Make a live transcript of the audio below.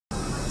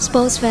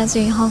Sports fans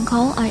in Hong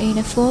Kong are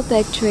in for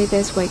victory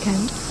this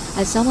weekend,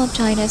 as some of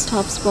China's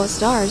top sports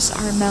stars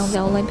are among the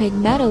Olympic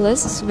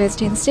medallists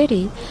visiting the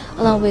city,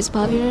 along with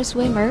popular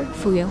swimmer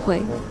Fu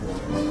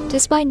Yuanhui.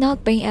 Despite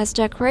not being as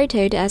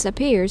decorated as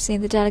appears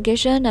in the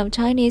delegation of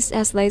Chinese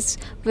athletes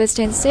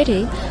visiting the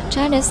city,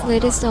 China's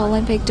latest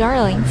Olympic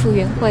darling Fu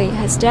Yuanhui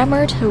has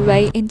stammered her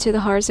way into the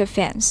hearts of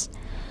fans.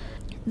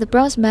 The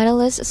bronze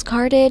medalist,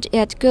 escorted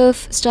yet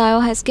goof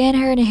style, has gained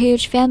her a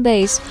huge fan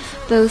base,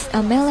 both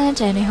on mainland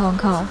and in Hong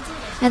Kong.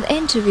 An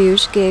interview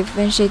she gave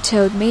when she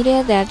told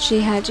media that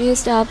she had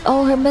used up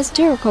all her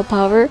mystical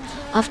power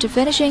after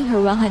finishing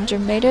her 100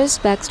 meters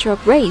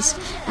backstroke race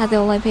at the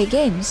Olympic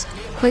Games,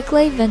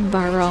 quickly went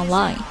viral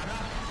online.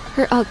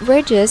 Her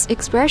outrageous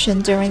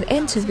expression during the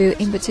interview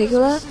in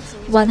particular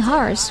won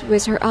hearts,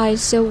 with her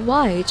eyes so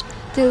wide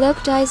they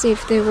looked as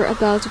if they were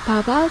about to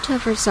pop out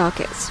of her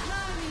sockets.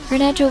 Her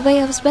natural way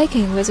of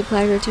speaking was a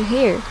pleasure to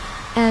hear,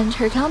 and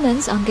her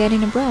comments on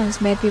getting a bronze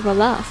made people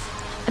laugh.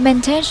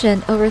 Amid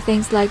tension over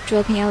things like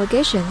dropping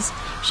allegations,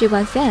 she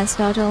won fans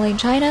not only in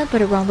China but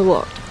around the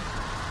world.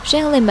 She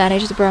only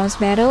managed the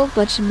bronze medal,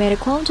 but she made a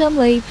quantum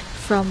leap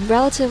from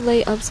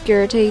relatively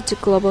obscurity to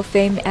global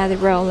fame at the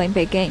Rio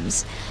Olympic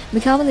Games,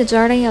 becoming the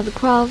darling of the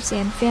crowds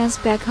and fans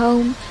back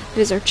home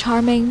with her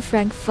charming,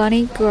 frank,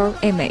 funny girl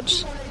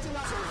image.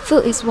 Fu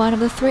is one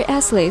of the 3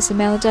 athletes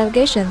among the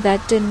delegation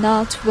that did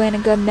not win a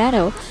gold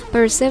medal but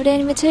received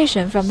an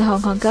invitation from the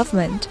Hong Kong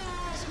government.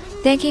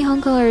 Thanking Hong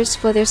Kongers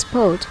for their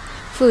support,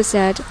 Fu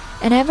said,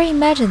 "I never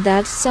imagined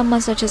that someone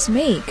such as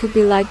me could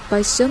be liked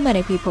by so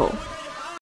many people.